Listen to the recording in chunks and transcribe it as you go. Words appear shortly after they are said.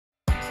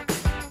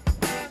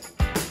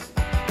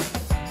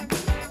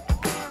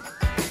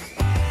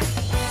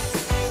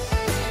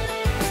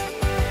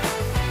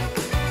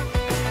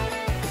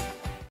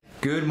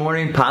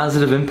morning,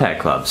 Positive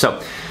Impact Club.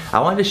 So I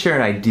wanted to share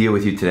an idea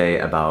with you today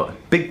about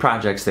big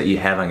projects that you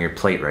have on your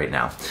plate right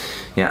now.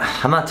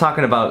 I'm not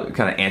talking about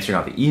kind of answering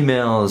all the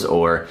emails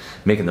or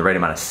making the right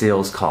amount of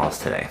sales calls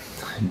today.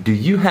 Do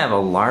you have a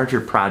larger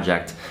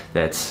project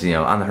that's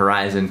on the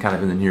horizon, kind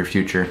of in the near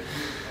future?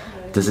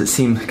 Does it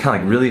seem kind of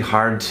like really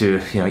hard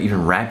to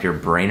even wrap your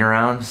brain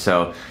around?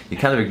 So you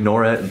kind of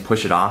ignore it and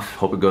push it off,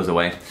 hope it goes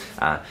away.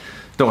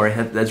 Don't worry,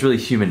 that's really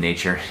human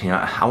nature.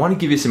 I want to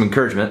give you some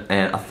encouragement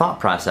and a thought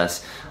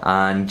process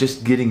on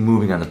just getting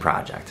moving on the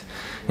project.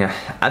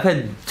 I've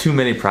had too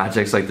many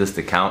projects like this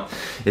to count.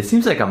 It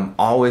seems like I'm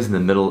always in the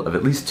middle of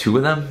at least two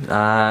of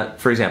them.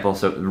 For example,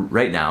 so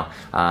right now,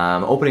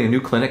 I'm opening a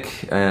new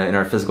clinic in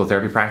our physical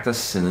therapy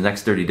practice in the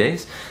next 30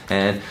 days.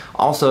 And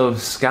also,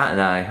 Scott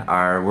and I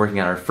are working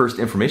on our first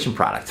information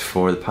product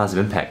for the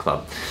Positive Impact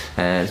Club.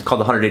 And it's called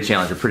the 100-Day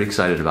Challenge. We're pretty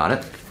excited about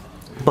it.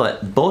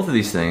 But both of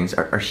these things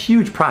are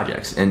huge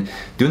projects, and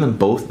doing them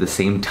both at the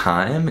same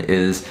time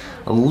is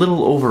a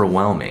little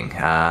overwhelming.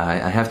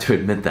 I have to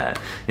admit that.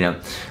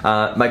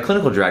 My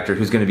clinical director,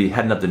 who's going to be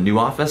heading up the new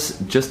office,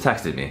 just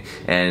texted me,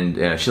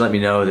 and she let me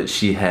know that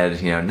she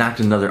had knocked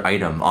another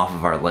item off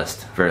of our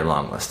list, very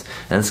long list.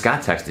 And then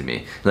Scott texted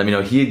me, let me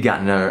know he had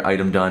gotten another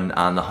item done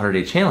on the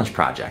 100-Day Challenge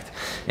project.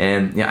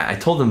 And I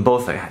told them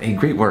both, hey,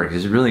 great work. It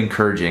was really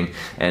encouraging.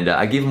 And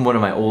I gave them one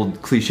of my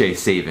old cliche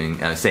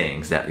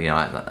sayings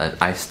that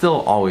I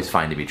still always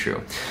find to be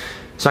true.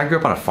 So I grew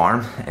up on a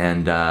farm,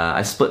 and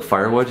I split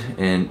firewood,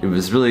 and it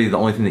was really the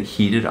only thing that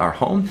heated our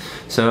home.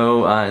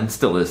 So, and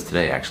still is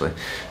today, actually.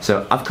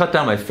 So I've cut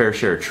down my fair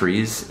share of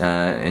trees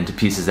into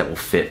pieces that will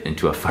fit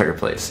into a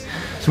fireplace.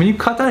 So when you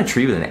cut down a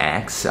tree with an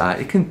axe,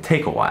 it can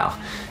take a while.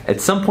 At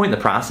some point in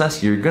the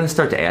process, you're going to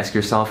start to ask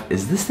yourself,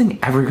 is this thing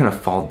ever going to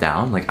fall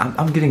down? Like,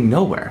 I'm getting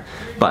nowhere.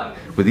 But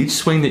with each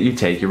swing that you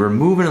take, you're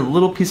removing a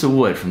little piece of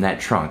wood from that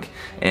trunk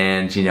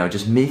and,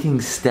 just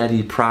making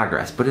steady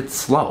progress, but it's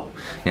slow.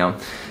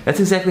 That's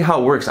exactly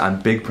how it works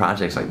on big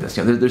projects like this.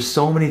 There's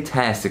so many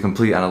tasks to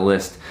complete on a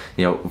list,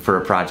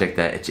 for a project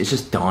that it's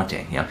just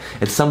daunting.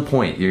 At some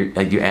point,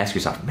 you ask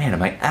yourself, man,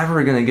 am I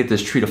ever going to get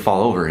this tree to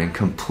fall over and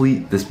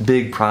complete this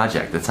big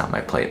project that's on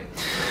my plate?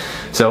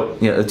 So,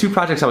 the two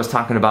projects I was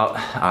talking about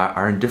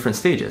are in different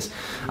stages.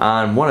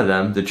 On one of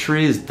them, the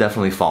tree is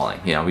definitely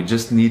falling. We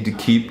just need to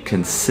keep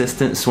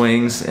consistent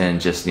swings and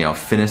just,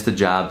 finish the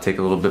job, take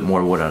a little bit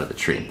more wood out of the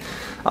tree.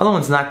 Other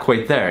one's not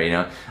quite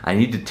there, I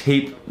need to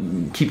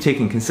keep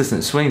taking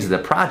consistent swings at the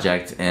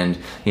project, and,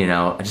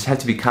 I just have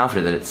to be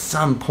confident that at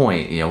some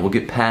point, we'll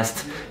get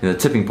past the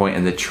tipping point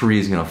and the tree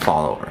is going to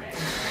fall over.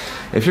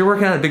 If you're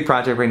working on a big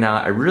project right now,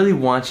 I really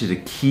want you to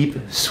keep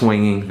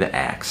swinging the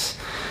axe.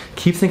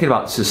 Keep thinking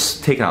about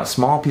just taking out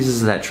small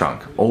pieces of that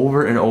trunk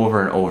over and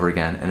over and over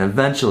again, and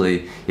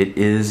eventually it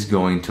is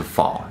going to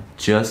fall.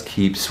 Just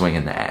keep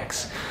swinging the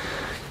axe.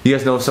 You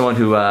guys know someone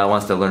who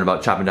wants to learn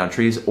about chopping down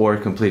trees or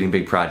completing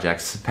big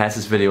projects, pass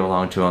this video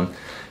along to them.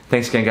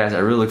 Thanks again, guys. I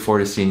really look forward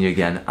to seeing you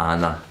again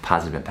on the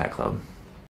Positive Impact Club.